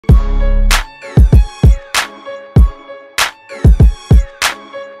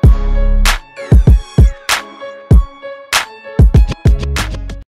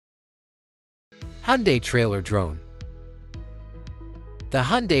Hyundai Trailer Drone. The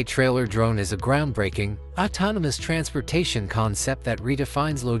Hyundai Trailer Drone is a groundbreaking, autonomous transportation concept that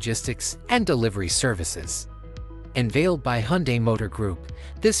redefines logistics and delivery services. Unveiled by Hyundai Motor Group,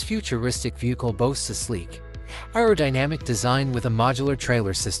 this futuristic vehicle boasts a sleek, aerodynamic design with a modular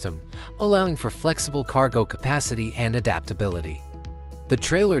trailer system, allowing for flexible cargo capacity and adaptability. The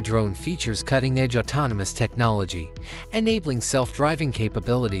trailer drone features cutting-edge autonomous technology, enabling self-driving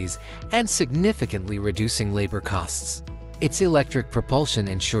capabilities and significantly reducing labor costs. Its electric propulsion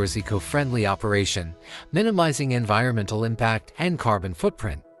ensures eco-friendly operation, minimizing environmental impact and carbon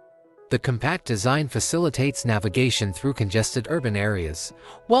footprint. The compact design facilitates navigation through congested urban areas,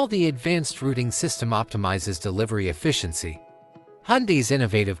 while the advanced routing system optimizes delivery efficiency. Hyundai's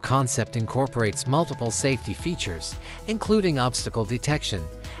innovative concept incorporates multiple safety features, including obstacle detection,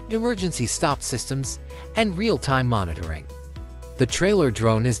 emergency stop systems, and real-time monitoring. The trailer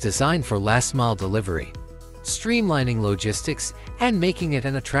drone is designed for last-mile delivery, streamlining logistics and making it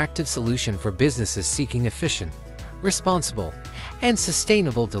an attractive solution for businesses seeking efficient, responsible, and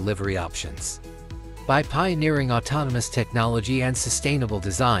sustainable delivery options. By pioneering autonomous technology and sustainable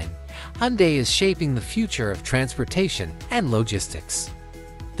design, Hyundai is shaping the future of transportation and logistics.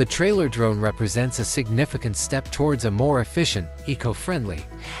 The trailer drone represents a significant step towards a more efficient, eco-friendly,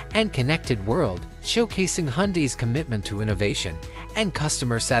 and connected world, showcasing Hyundai's commitment to innovation and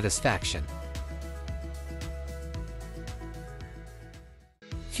customer satisfaction.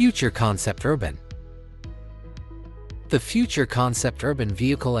 Future Concept Urban. The Future Concept Urban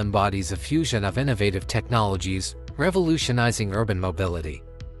vehicle embodies a fusion of innovative technologies, revolutionizing urban mobility.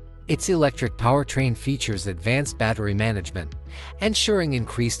 Its electric powertrain features advanced battery management, ensuring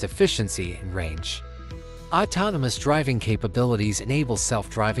increased efficiency and range. Autonomous driving capabilities enable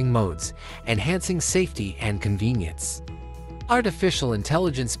self-driving modes, enhancing safety and convenience. Artificial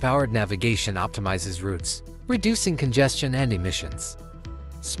intelligence-powered navigation optimizes routes, reducing congestion and emissions.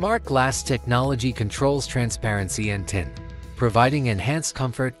 Smart glass technology controls transparency and tint, providing enhanced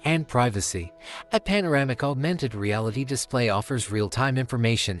comfort and privacy. A panoramic augmented reality display offers real-time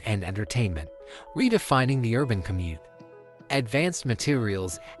information and entertainment, redefining the urban commute. Advanced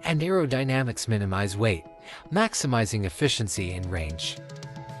materials and aerodynamics minimize weight, maximizing efficiency and range.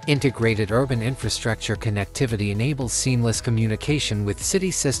 Integrated urban infrastructure connectivity enables seamless communication with city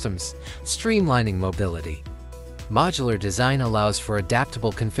systems, streamlining mobility. Modular design allows for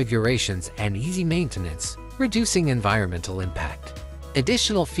adaptable configurations and easy maintenance, reducing environmental impact.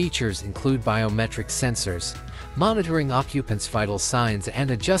 Additional features include biometric sensors, monitoring occupants' vital signs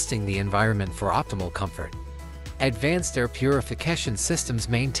and adjusting the environment for optimal comfort. Advanced air purification systems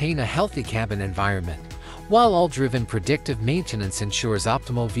maintain a healthy cabin environment, while all-driven predictive maintenance ensures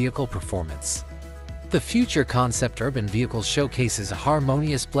optimal vehicle performance. The Future Concept Urban vehicle showcases a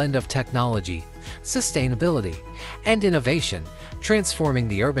harmonious blend of technology, sustainability, and innovation, transforming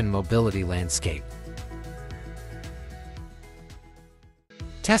the urban mobility landscape.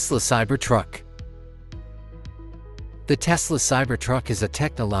 Tesla Cybertruck. The Tesla Cybertruck is a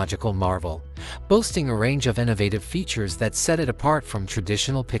technological marvel, boasting a range of innovative features that set it apart from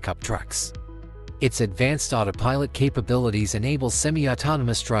traditional pickup trucks. Its advanced autopilot capabilities enable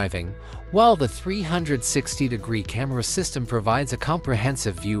semi-autonomous driving, while the 360-degree camera system provides a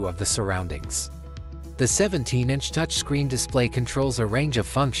comprehensive view of the surroundings. The 17-inch touchscreen display controls a range of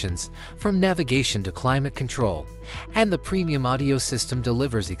functions, from navigation to climate control, and the premium audio system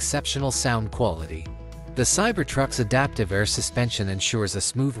delivers exceptional sound quality. The Cybertruck's adaptive air suspension ensures a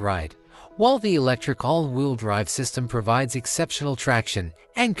smooth ride, while the electric all-wheel drive system provides exceptional traction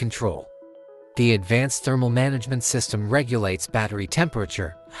and control. The advanced thermal management system regulates battery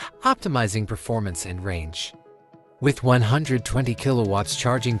temperature, optimizing performance and range. With 120 kilowatts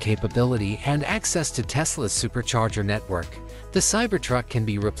charging capability and access to Tesla's supercharger network, the Cybertruck can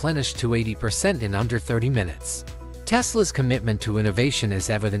be replenished to 80% in under 30 minutes. Tesla's commitment to innovation is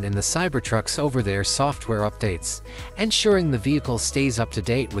evident in the Cybertruck's over-the-air software updates, ensuring the vehicle stays up to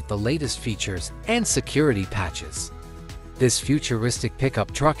date with the latest features and security patches. This futuristic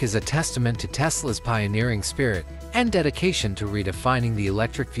pickup truck is a testament to Tesla's pioneering spirit and dedication to redefining the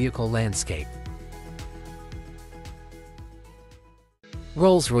electric vehicle landscape.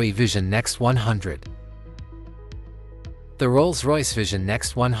 Rolls-Royce Vision Next 100. The Rolls-Royce Vision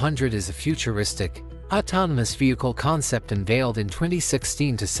Next 100 is a futuristic, autonomous vehicle concept unveiled in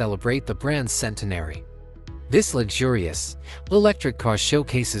 2016 to celebrate the brand's centenary. This luxurious electric car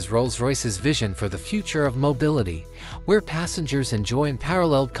showcases Rolls-Royce's vision for the future of mobility, where passengers enjoy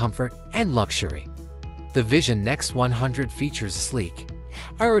unparalleled comfort and luxury. The Vision Next 100 features a sleek,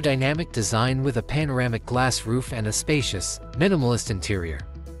 aerodynamic design with a panoramic glass roof and a spacious, minimalist interior.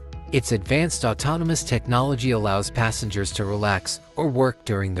 Its advanced autonomous technology allows passengers to relax or work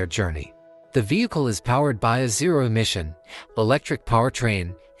during their journey. The vehicle is powered by a zero-emission, electric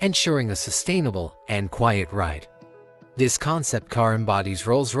powertrain, ensuring a sustainable and quiet ride. This concept car embodies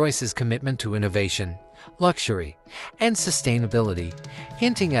Rolls-Royce's commitment to innovation, luxury, and sustainability,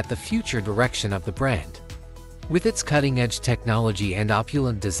 hinting at the future direction of the brand. With its cutting-edge technology and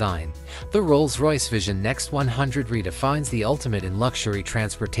opulent design, the Rolls-Royce Vision Next 100 redefines the ultimate in luxury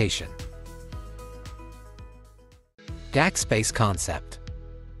transportation. GAC Space Concept.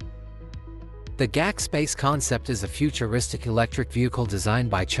 The GAC Space Concept is a futuristic electric vehicle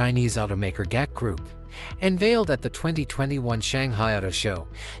designed by Chinese automaker GAC Group. Unveiled at the 2021 Shanghai Auto Show,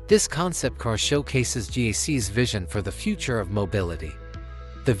 this concept car showcases GAC's vision for the future of mobility.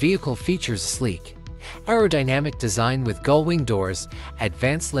 The vehicle features sleek, aerodynamic design with gull-wing doors,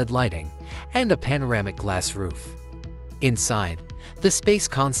 advanced LED lighting, and a panoramic glass roof. Inside, the Space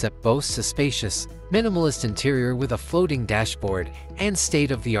Concept boasts a spacious, minimalist interior with a floating dashboard and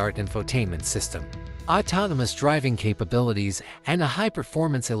state-of-the-art infotainment system. Autonomous driving capabilities and a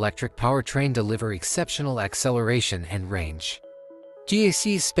high-performance electric powertrain deliver exceptional acceleration and range.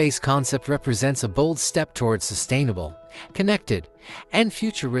 GAC's Space Concept represents a bold step towards sustainable, connected, and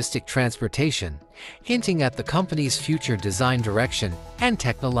futuristic transportation, hinting at the company's future design direction and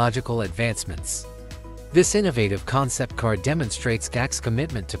technological advancements. This innovative concept car demonstrates GAC's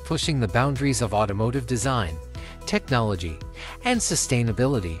commitment to pushing the boundaries of automotive design, technology, and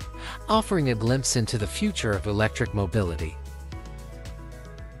sustainability, offering a glimpse into the future of electric mobility.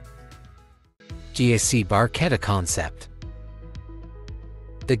 GAC Barchetta Concept.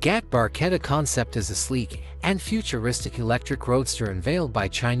 The GAC Barchetta Concept is a sleek and futuristic electric roadster unveiled by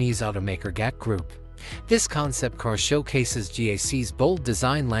Chinese automaker GAC Group. This concept car showcases GAC's bold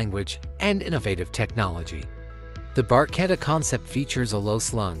design language and innovative technology. The Barchetta Concept features a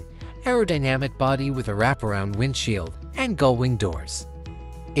low-slung, aerodynamic body with a wraparound windshield and gull-wing doors.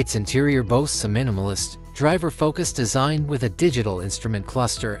 Its interior boasts a minimalist, driver-focused design with a digital instrument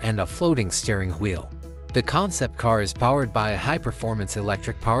cluster and a floating steering wheel. The concept car is powered by a high-performance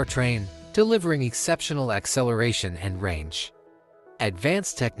electric powertrain, delivering exceptional acceleration and range.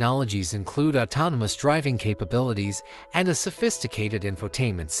 Advanced technologies include autonomous driving capabilities and a sophisticated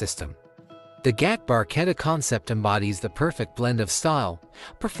infotainment system. The GAC Barchetta Concept embodies the perfect blend of style,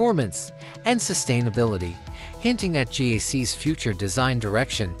 performance, and sustainability, hinting at GAC's future design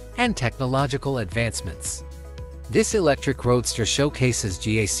direction and technological advancements. This electric roadster showcases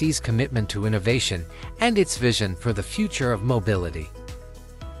GAC's commitment to innovation and its vision for the future of mobility.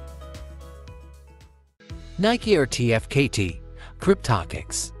 Nike RTFKT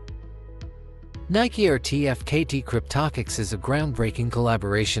Cryptotics. Nike RTFKT Cryptotics is a groundbreaking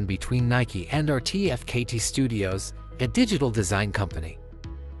collaboration between Nike and RTFKT Studios, a digital design company.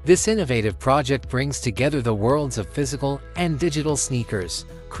 This innovative project brings together the worlds of physical and digital sneakers,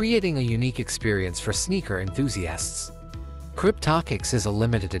 creating a unique experience for sneaker enthusiasts. Cryptotics is a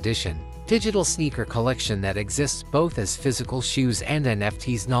limited edition, digital sneaker collection that exists both as physical shoes and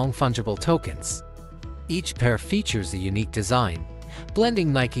NFTs non-fungible tokens. Each pair features a unique design,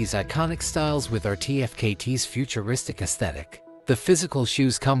 blending Nike's iconic styles with RTFKT's futuristic aesthetic. The physical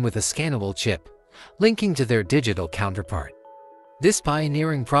shoes come with a scannable chip, linking to their digital counterpart. This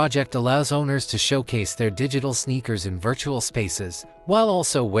pioneering project allows owners to showcase their digital sneakers in virtual spaces while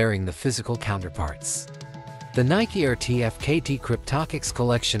also wearing the physical counterparts. The Nike RTFKT Cryptotics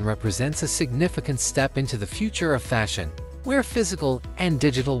collection represents a significant step into the future of fashion, where physical and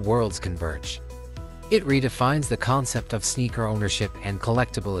digital worlds converge. It redefines the concept of sneaker ownership and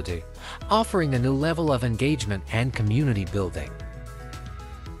collectibility, offering a new level of engagement and community building.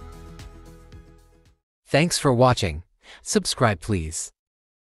 Thanks for watching. Subscribe please.